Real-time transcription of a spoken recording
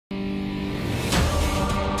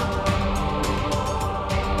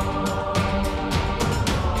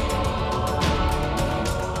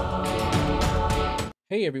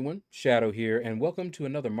Hey everyone, Shaedow here, and welcome to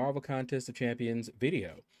another Marvel Contest of Champions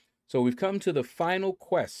video. So we've come to the final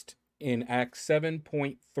quest in Act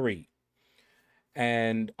 7.3,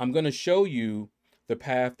 and I'm going to show you the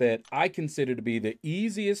path that I consider to be the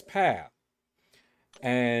easiest path.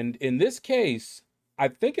 And in this case, I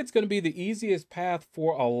think it's going to be the easiest path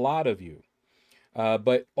for a lot of you.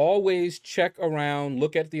 But always check around,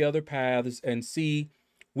 look at the other paths, and see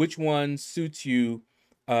which one suits you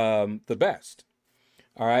the best.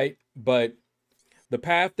 All right, but the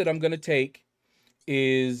path that I'm going to take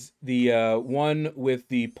is the one with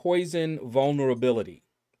the poison vulnerability.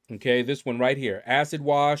 Okay, this one right here, acid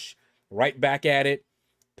wash, right back at it,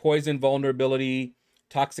 poison vulnerability,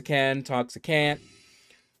 toxicant.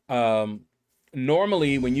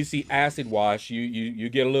 Normally, when you see acid wash, you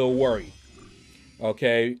get a little worried.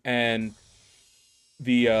 Okay, and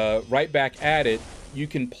the right back at it, you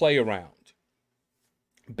can play around.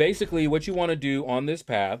 Basically, what you want to do on this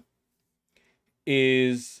path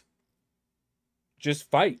is just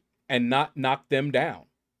fight and not knock them down.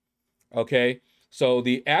 Okay, so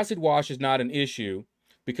the acid wash is not an issue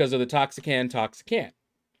because of the toxicant.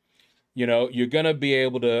 You know, you're gonna be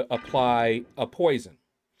able to apply a poison.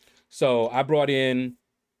 So I brought in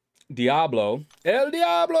Diablo, El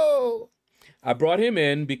Diablo. I brought him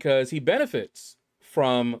in because he benefits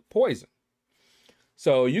from poison.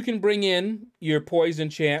 So you can bring in your poison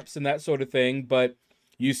champs and that sort of thing, but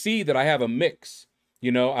you see that I have a mix.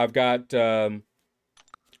 You know, I've got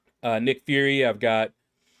Nick Fury, I've got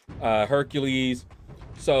Hercules.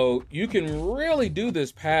 So you can really do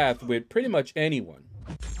this path with pretty much anyone.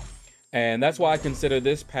 And that's why I consider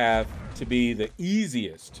this path to be the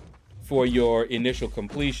easiest for your initial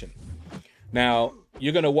completion. Now,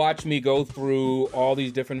 you're going to watch me go through all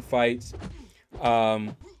these different fights.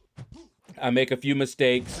 I make a few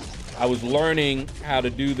mistakes. I was learning how to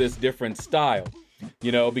do this different style,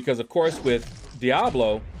 you know, because of course with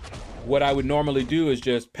Diablo, what I would normally do is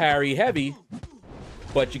just parry heavy,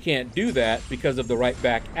 but you can't do that because of the right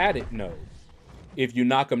back at it node. If you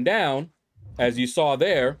knock them down, as you saw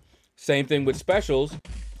there, same thing with specials,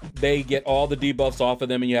 they get all the debuffs off of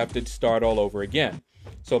them and you have to start all over again.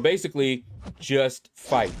 So basically, just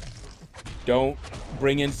fight. Don't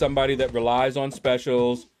bring in somebody that relies on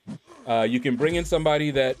specials. You can bring in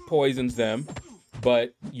somebody that poisons them,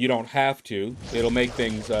 but you don't have to. It'll make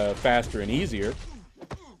things faster and easier.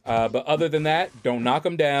 But other than that, don't knock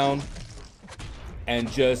them down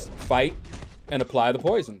and just fight and apply the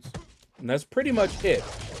poisons. And that's pretty much it.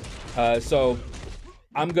 So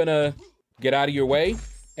I'm gonna get out of your way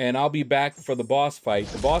and I'll be back for the boss fight.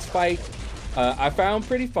 The boss fight I found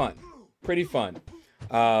pretty fun.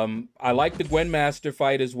 I like the Gwen Master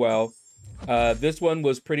fight as well. This one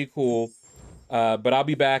was pretty cool, but I'll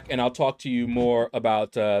be back and I'll talk to you more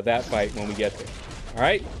about that fight when we get there. All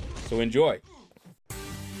right, so enjoy.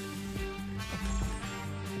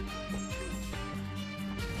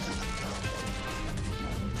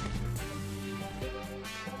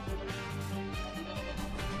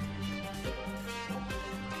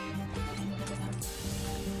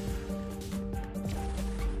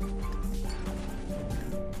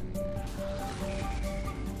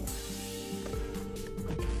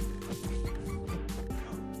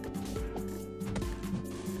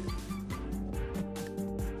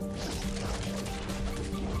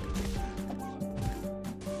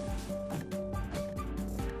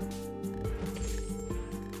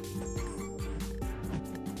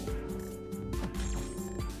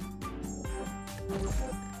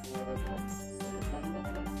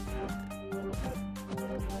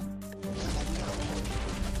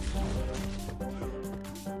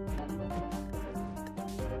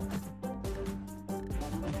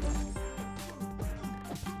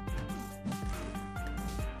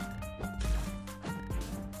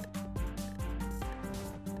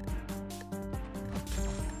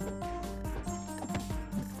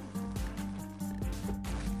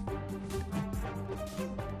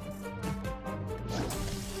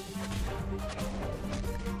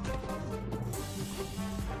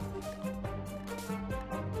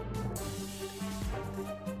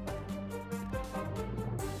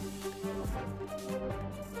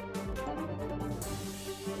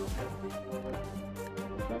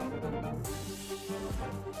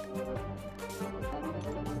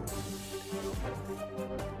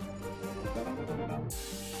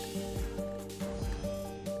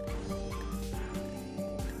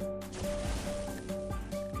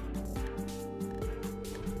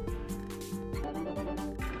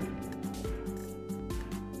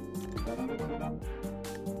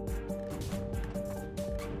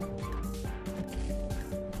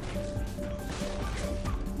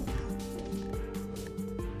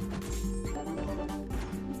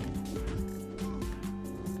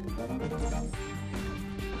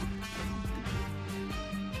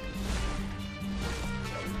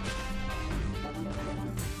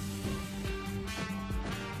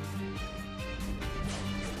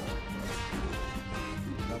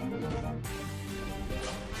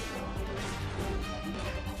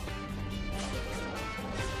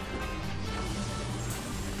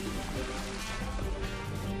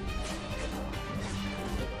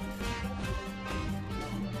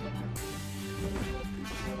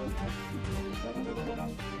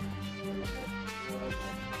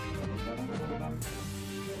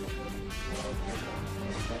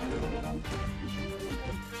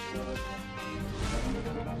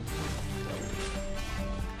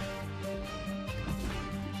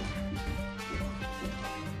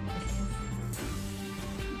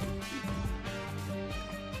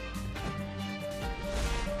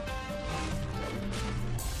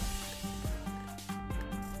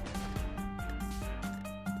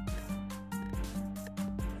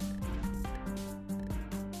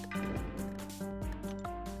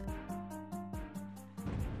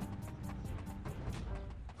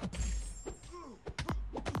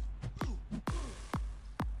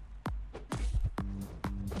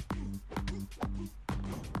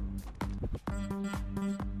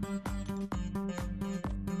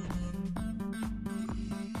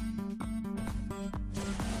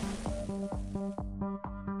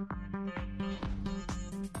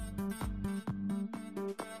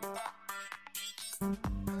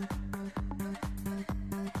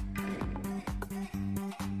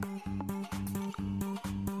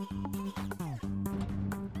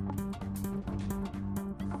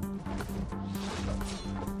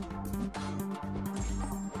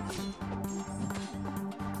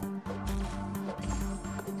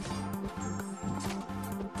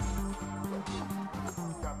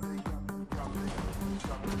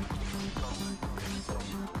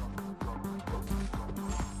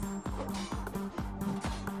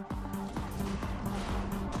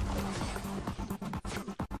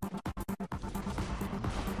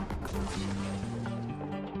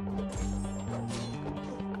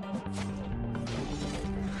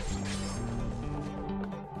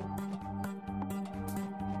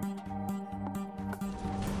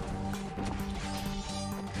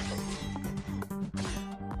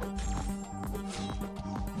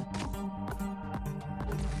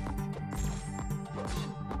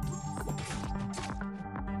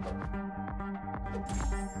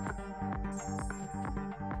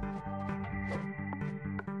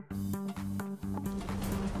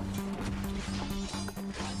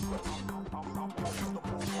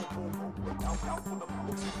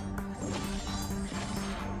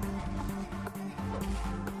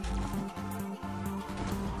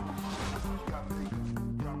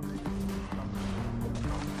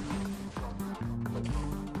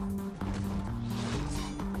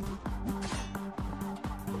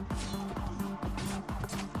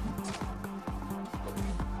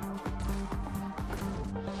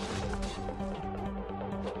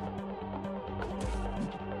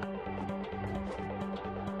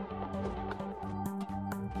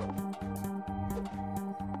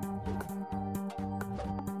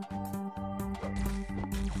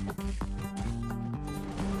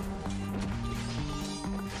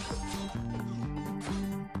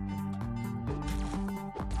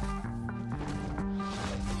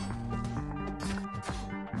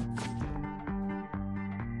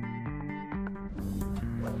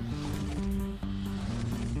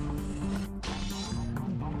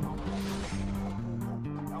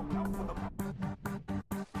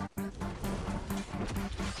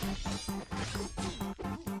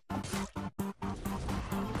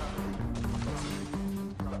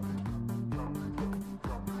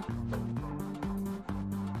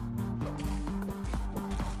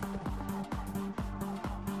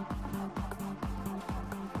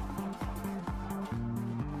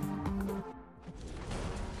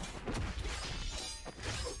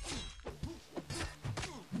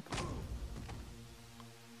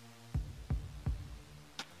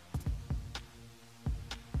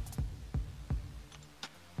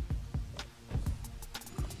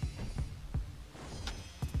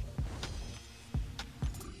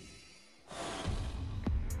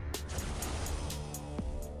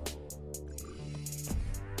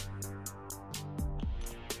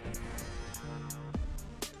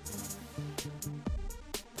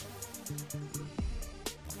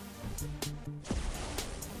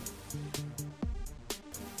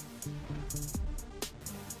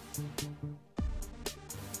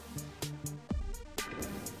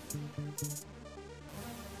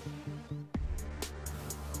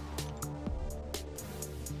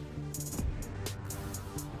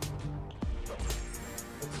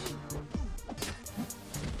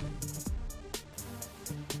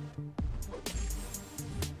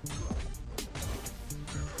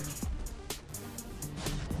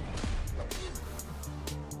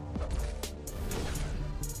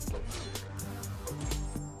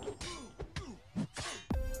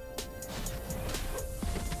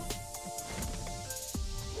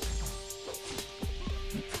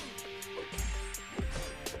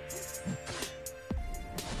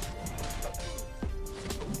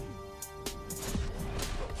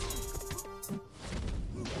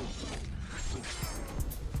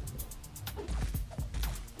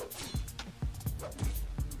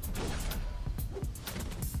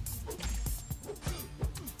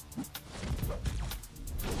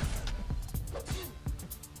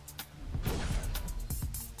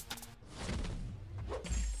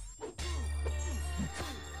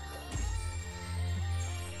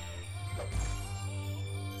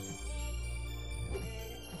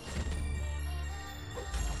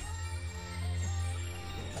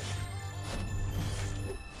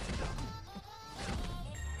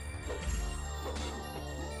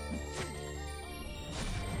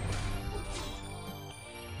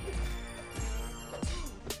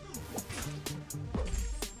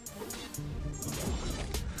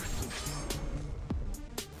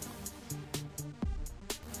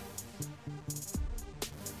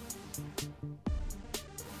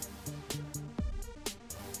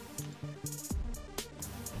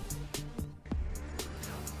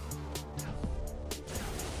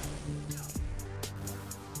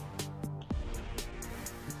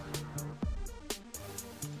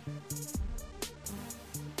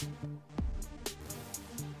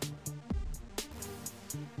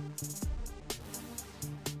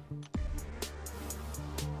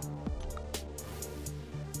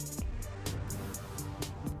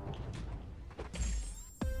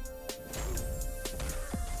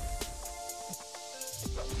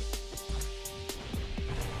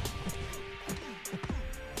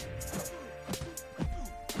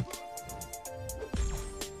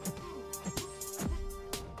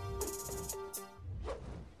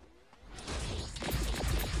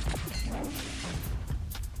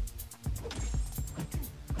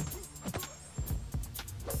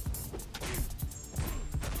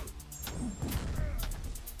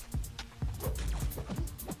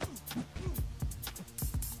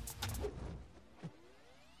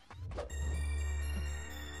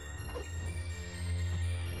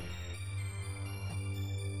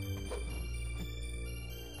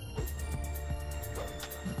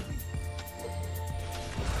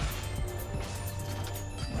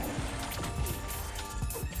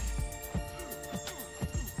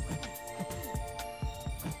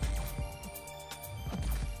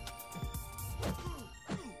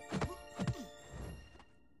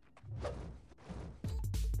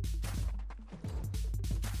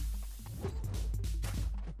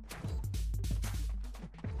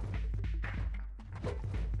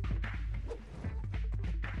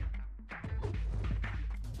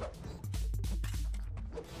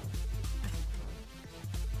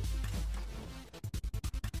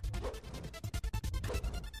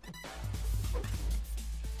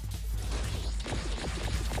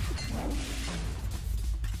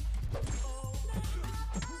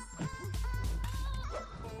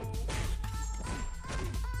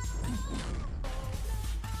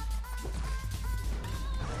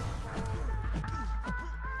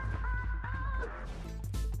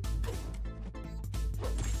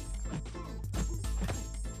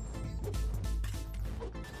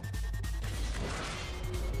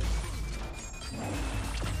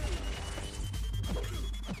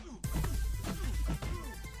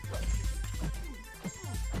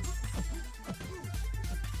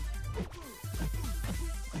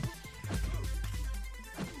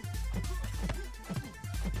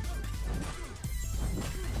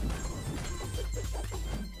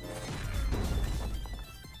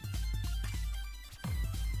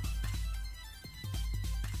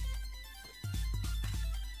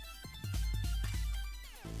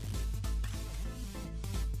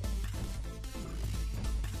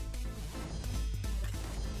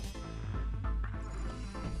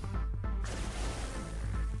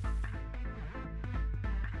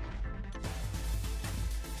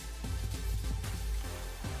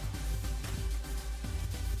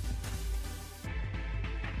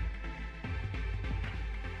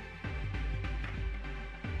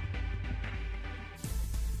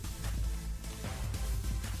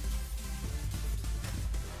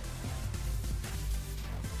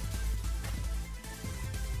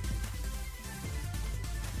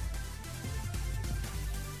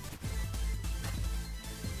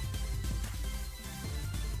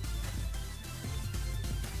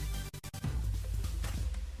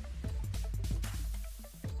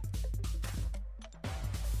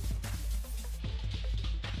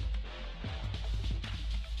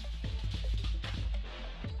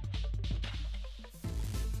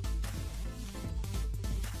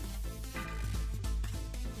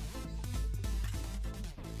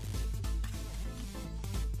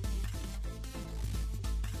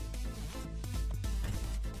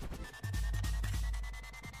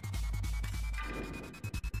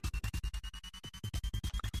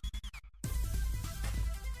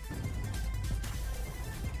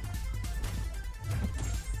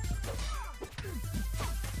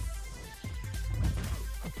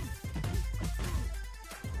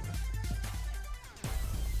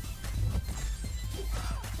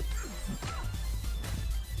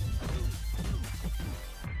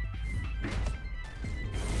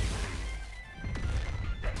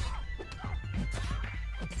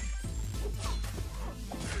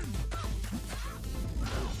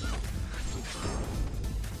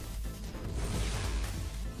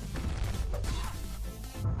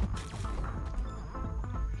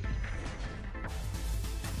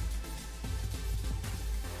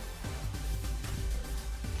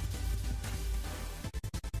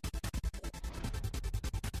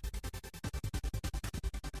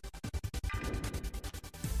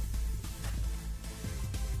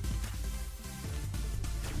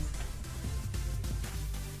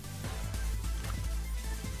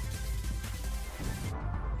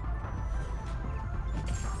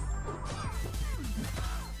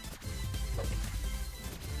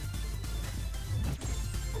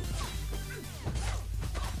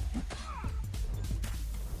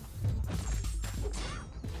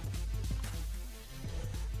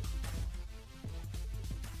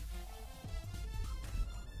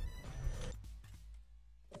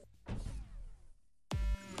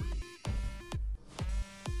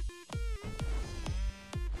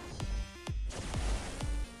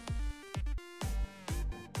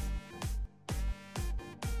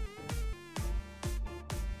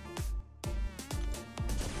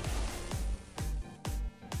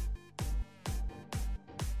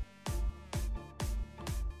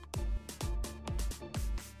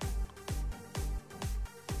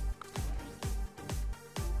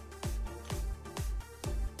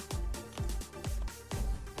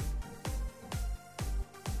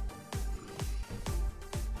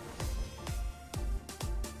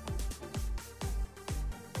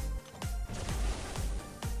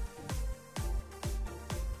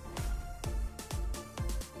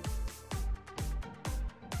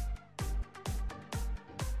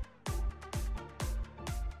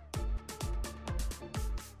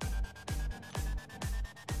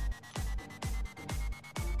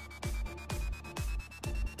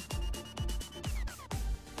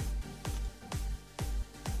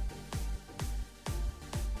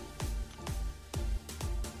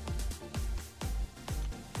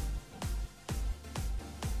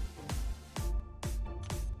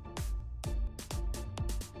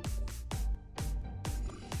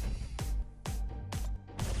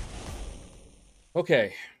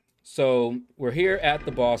 Okay, so we're here at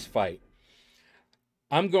the boss fight.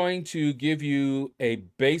 I'm going to give you a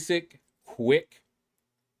basic, quick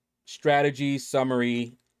strategy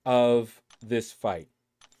summary of this fight.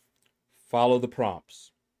 Follow the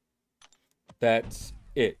prompts. That's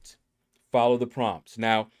it. Follow the prompts.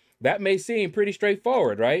 Now, that may seem pretty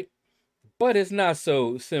straightforward, right? But it's not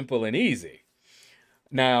so simple and easy.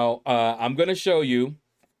 Now, I'm going to show you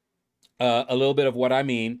a little bit of what I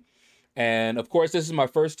mean. And of course, this is my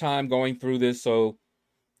first time going through this. So,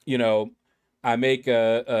 you know, I make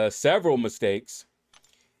several mistakes.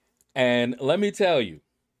 And let me tell you,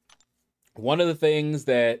 one of the things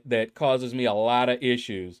that causes me a lot of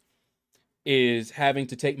issues is having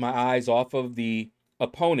to take my eyes off of the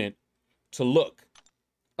opponent to look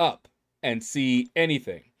up and see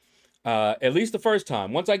anything. At least the first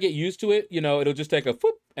time. Once I get used to it, you know, it'll just take a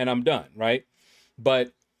whoop and I'm done, right?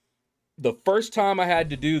 But the first time I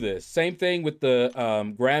had to do this, same thing with the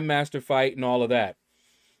Grandmaster fight and all of that.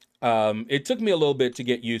 It took me a little bit to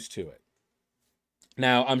get used to it.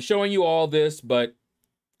 Now, I'm showing you all this, but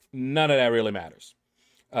none of that really matters.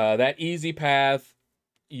 That easy path,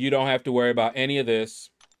 you don't have to worry about any of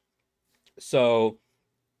this. So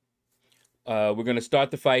we're going to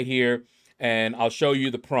start the fight here, and I'll show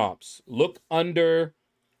you the prompts. Look under,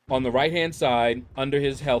 on the right-hand side, under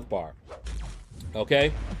his health bar.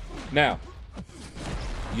 Okay? Now,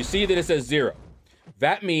 you see that it says 0.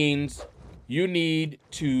 That means you need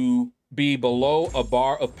to be below a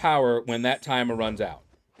bar of power when that timer runs out.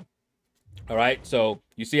 All right, so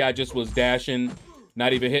you see I just was dashing,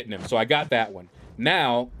 not even hitting him. So I got that one.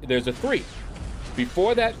 Now, there's a 3.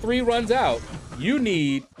 Before that 3 runs out, you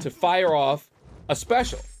need to fire off a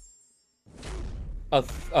special.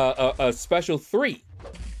 A special 3.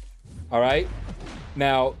 All right?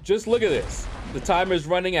 Now, just look at this. The timer's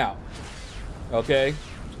running out. Okay?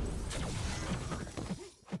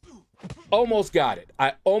 Almost got it.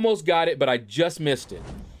 I almost got it, but I just missed it.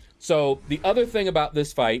 So the other thing about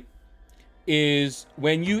this fight is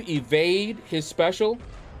when you evade his special,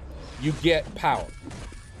 you get power.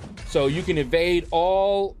 So you can evade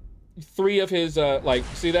all 3 of his, like,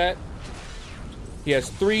 see that? He has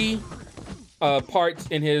 3 parts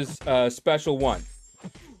in his special 1.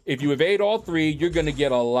 If you evade all 3, you're going to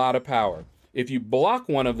get a lot of power. If you block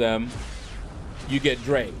one of them, you get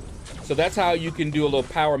drained. So that's how you can do a little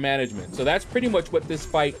power management. So that's pretty much what this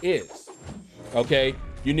fight is. Okay?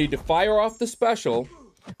 You need to fire off the special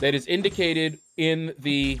that is indicated in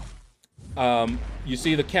the, you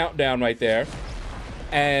see the countdown right there.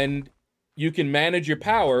 And you can manage your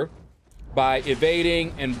power by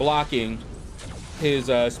evading and blocking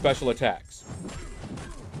his special attacks.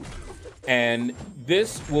 And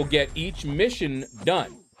this will get each mission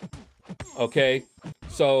done. Okay?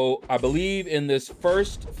 So I believe in this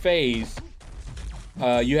first phase,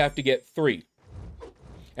 you have to get 3.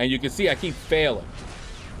 And you can see I keep failing.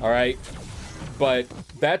 All right? But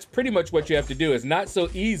that's pretty much what you have to do. It's not so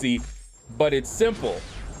easy, but it's simple.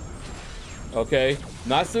 Okay?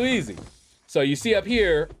 Not so easy. So you see up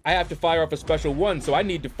here, I have to fire off a special 1. So I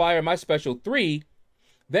need to fire my special 3,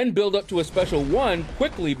 then build up to a special 1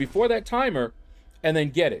 quickly before that timer, and then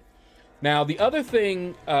get it. Now, the other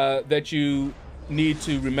thing that you need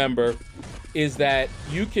to remember is that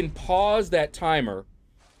you can pause that timer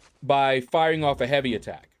by firing off a heavy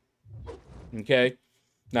attack. Okay?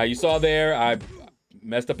 Now, you saw there, I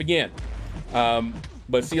messed up again.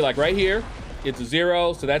 But see, like right here, it's a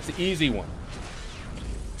 0, so that's the easy one.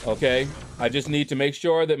 Okay? I just need to make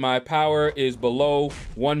sure that my power is below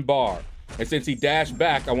 1 bar. And since he dashed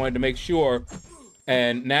back, I wanted to make sure.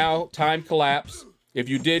 And now, time collapse. If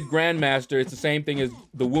you did Grandmaster, it's the same thing as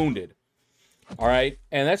the Wounded. All right?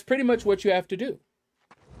 And that's pretty much what you have to do.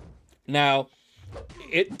 Now,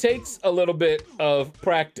 it takes a little bit of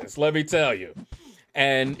practice, let me tell you.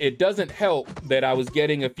 And it doesn't help that I was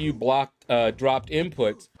getting a few dropped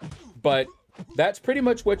inputs, but that's pretty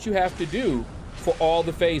much what you have to do for all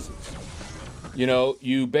the phases. You know,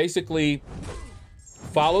 you basically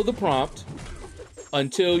follow the prompt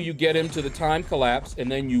until you get him to the time collapse, and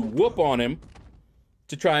then you whoop on him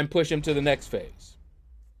to try and push him to the next phase.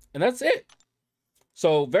 And that's it.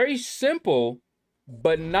 So very simple,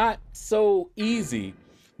 but not so easy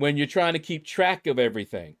when you're trying to keep track of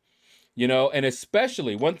everything. You know, and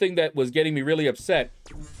especially one thing that was getting me really upset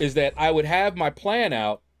is that I would have my plan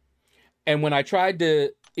out, and when I tried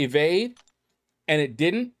to evade and it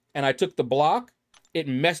didn't, and I took the block, it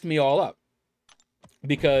messed me all up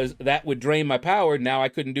because that would drain my power. Now I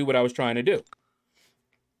couldn't do what I was trying to do.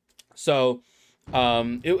 So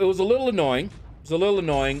it was a little annoying. It was a little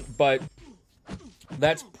annoying, but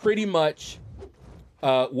that's pretty much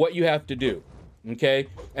what you have to do. okay?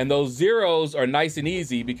 And those zeros are nice and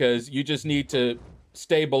easy because you just need to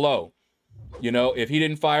stay below. You know, if he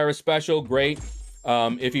didn't fire a special, great.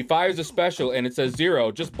 If he fires a special and it says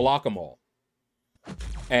 0, just block them all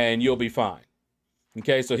and you'll be fine.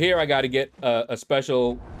 Okay, so here I got to get a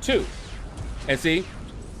special 2. And see,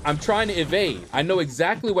 I'm trying to evade. I know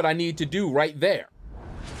exactly what I need to do right there.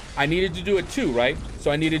 I needed to do a 2, right?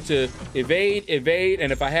 So I needed to evade,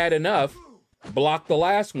 and if I had enough, block the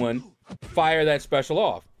last one, fire that special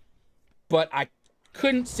off. But I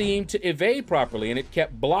couldn't seem to evade properly, and it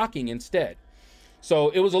kept blocking instead. So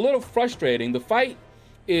it was a little frustrating. The fight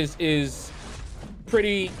is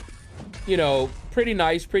pretty, you know, pretty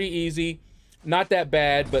nice, pretty easy, not that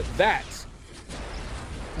bad, but that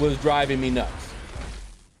was driving me nuts.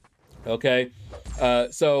 Okay,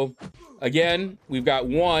 so again, we've got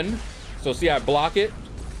 1. So see, I block it.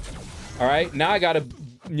 All right, now I got to,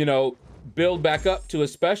 you know, build back up to a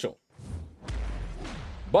special.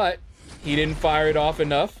 But he didn't fire it off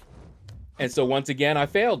enough. And so once again, I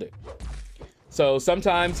failed it. So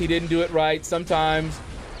sometimes he didn't do it right. Sometimes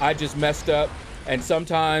I just messed up. And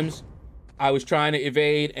sometimes I was trying to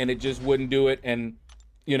evade and it just wouldn't do it. And,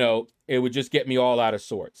 you know, it would just get me all out of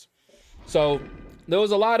sorts. So there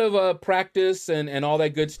was a lot of practice and all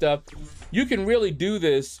that good stuff. You can really do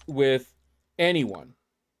this with anyone.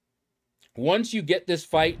 Once you get this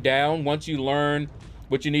fight down, once you learn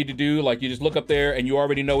what you need to do, like you just look up there and you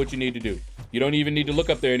already know what you need to do. You don't even need to look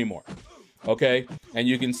up there anymore. Okay? And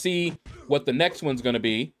you can see what the next one's going to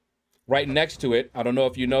be right next to it. I don't know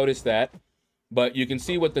if you noticed that, but you can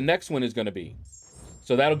see what the next one is going to be.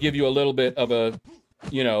 So that'll give you a little bit of a,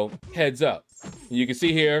 you know, heads up. You can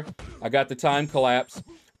see here, I got the time collapse,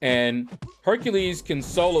 and Hercules can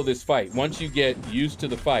solo this fight once you get used to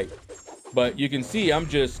the fight. But you can see I'm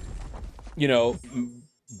just, you know,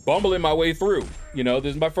 bumbling my way through. You know,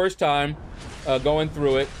 this is my first time going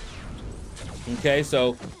through it. Okay,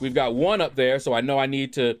 so we've got 1 up there, so I know I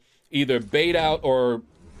need to either bait out or,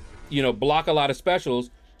 you know, block a lot of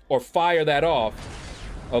specials or fire that off.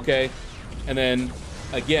 Okay, and then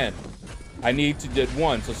again, I need to get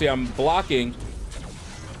 1. So see, I'm blocking,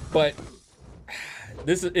 but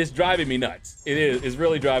this is driving me nuts. It's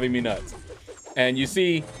really driving me nuts. And you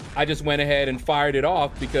see, I just went ahead and fired it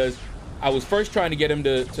off because I was first trying to get him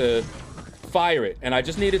to fire it, and I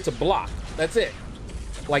just needed to block. That's it,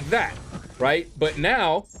 like that, right? But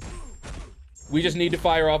now we just need to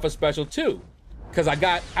fire off a special 2 because I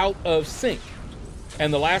got out of sync.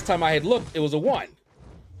 And the last time I had looked, it was a 1.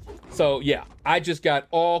 So yeah, I just got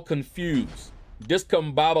all confused,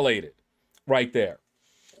 discombobulated right there.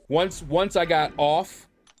 Once I got off,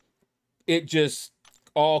 it just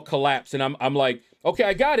all collapsed, and I'm like, okay,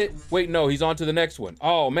 I got it. Wait, no, he's on to the next one.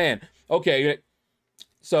 Oh man, okay.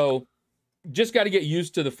 So just got to get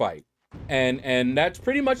used to the fight, and that's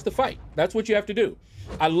pretty much the fight. That's what you have to do.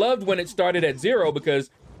 I loved when it started at 0 because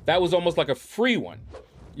that was almost like a free one,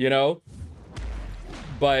 you know.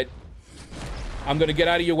 But I'm going to get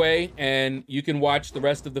out of your way and you can watch the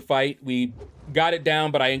rest of the fight. We got it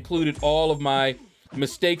down, but I included all of my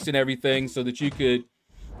mistakes and everything so that you could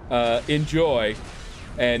enjoy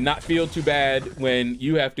and not feel too bad when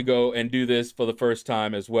you have to go and do this for the first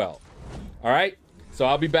time as well. All right, so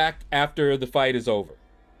I'll be back after the fight is over.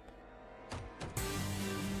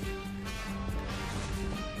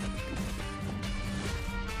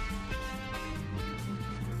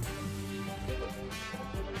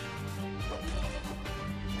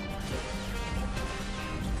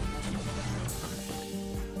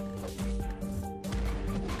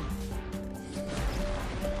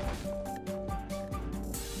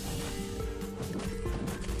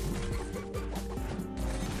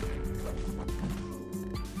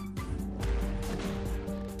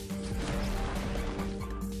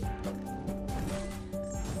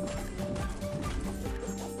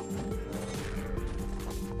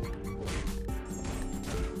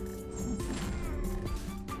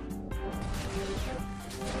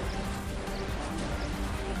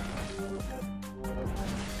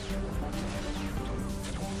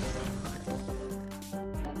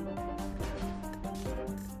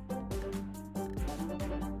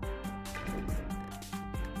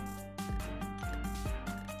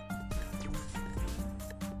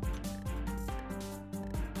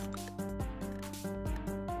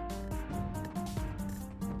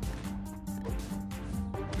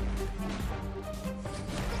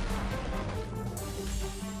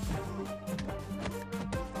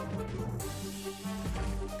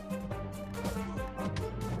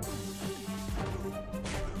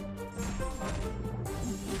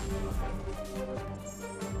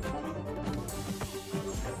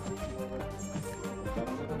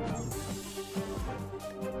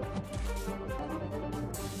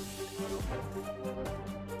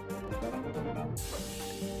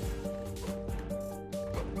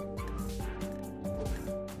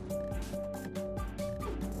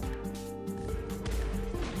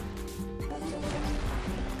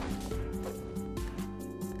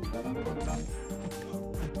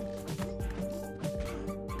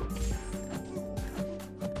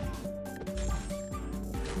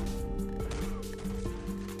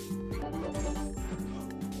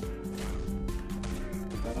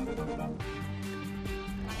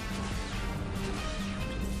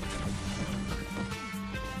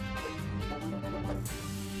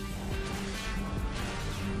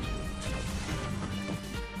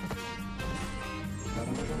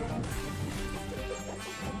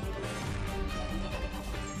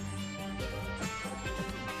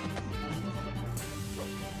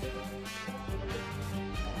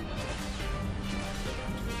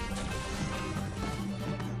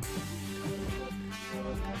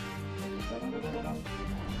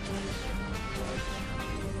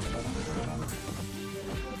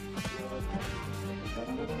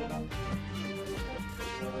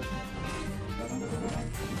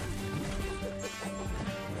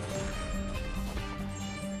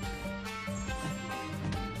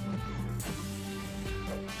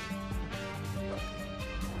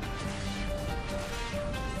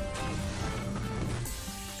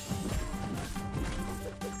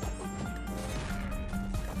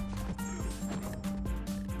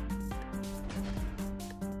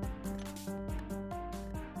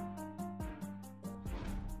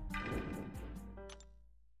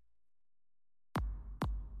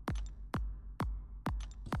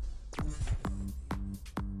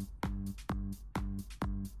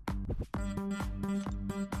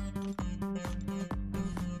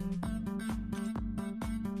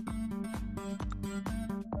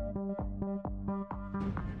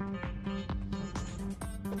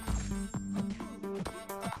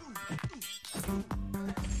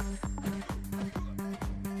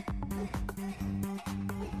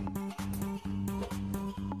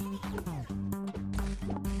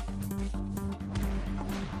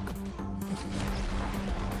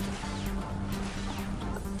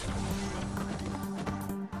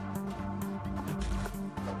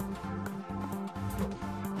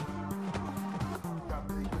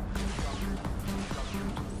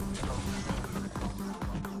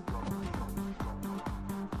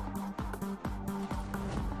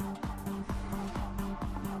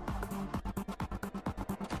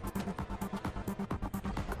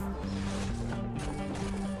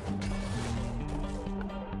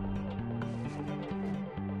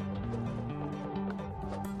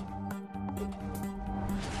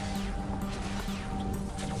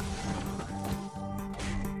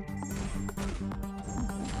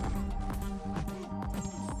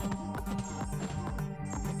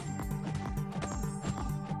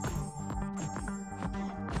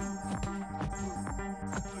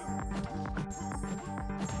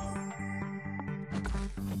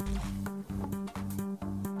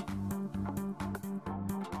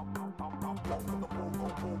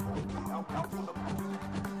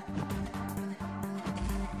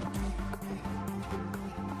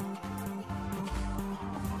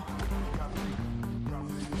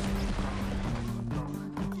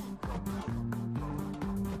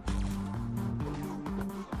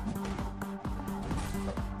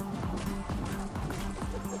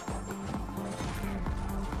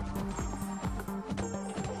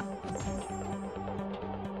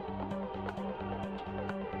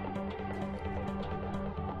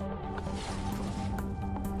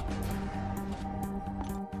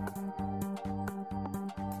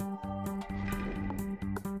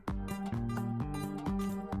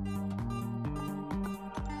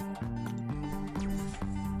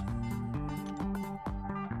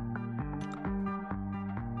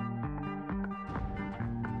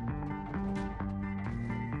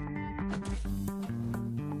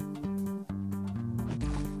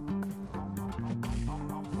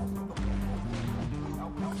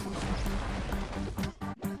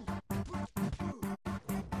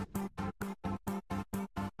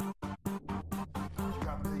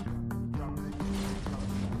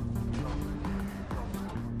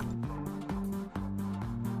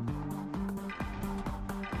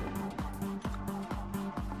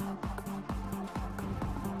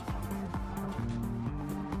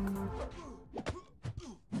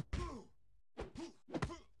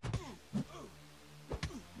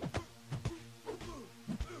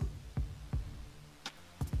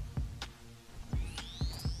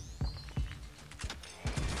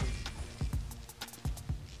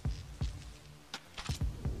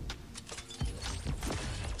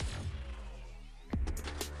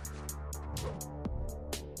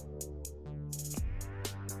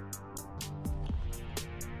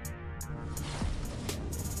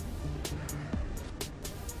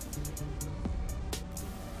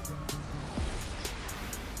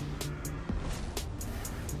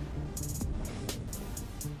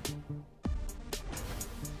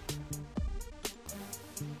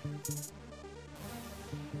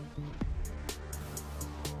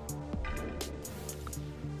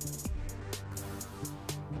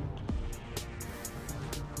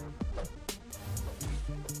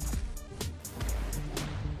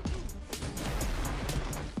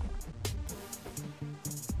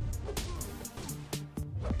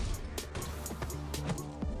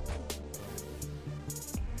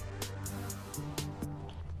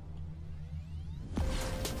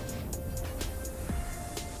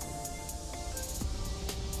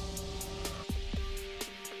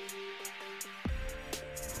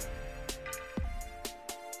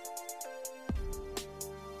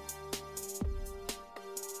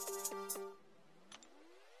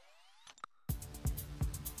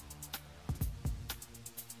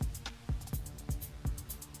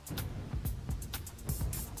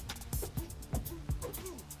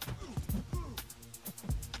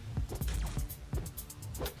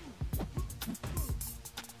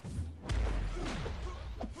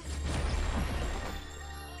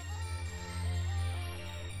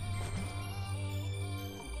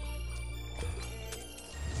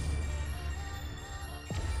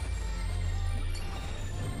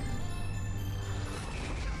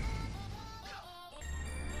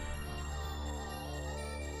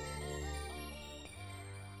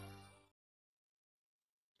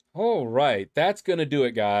 All right, that's gonna do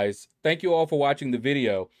it, guys. Thank you all for watching the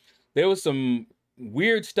video. There was some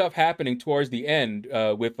weird stuff happening towards the end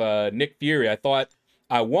with Nick Fury. I thought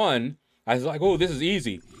I won. I was like, oh, this is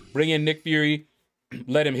easy. Bring in Nick Fury,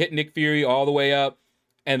 let him hit Nick Fury all the way up,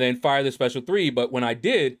 and then fire the special 3. But when I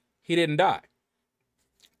did, he didn't die.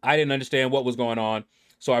 I didn't understand what was going on.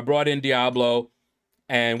 So I brought in Diablo,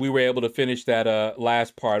 and we were able to finish that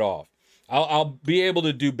last part off. I'll be able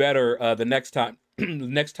to do better the next time,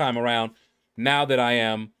 next time around, now that I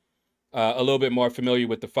am a little bit more familiar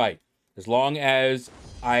with the fight, as long as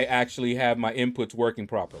I actually have my inputs working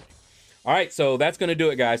properly. All right, so that's going to do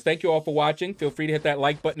it, guys. Thank you all for watching. Feel free to hit that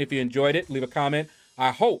like button if you enjoyed it. Leave a comment.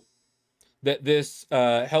 I hope that this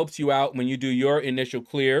helps you out when you do your initial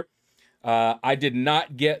clear. I did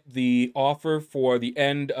not get the offer for the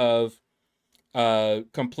end of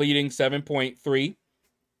completing 7.3,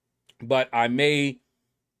 but I may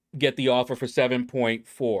get the offer for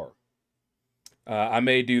 7.4. I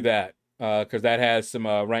may do that because that has some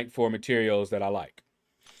rank 4 materials that I like.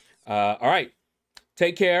 All right,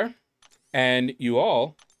 take care, and you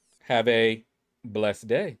all have a blessed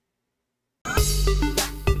day.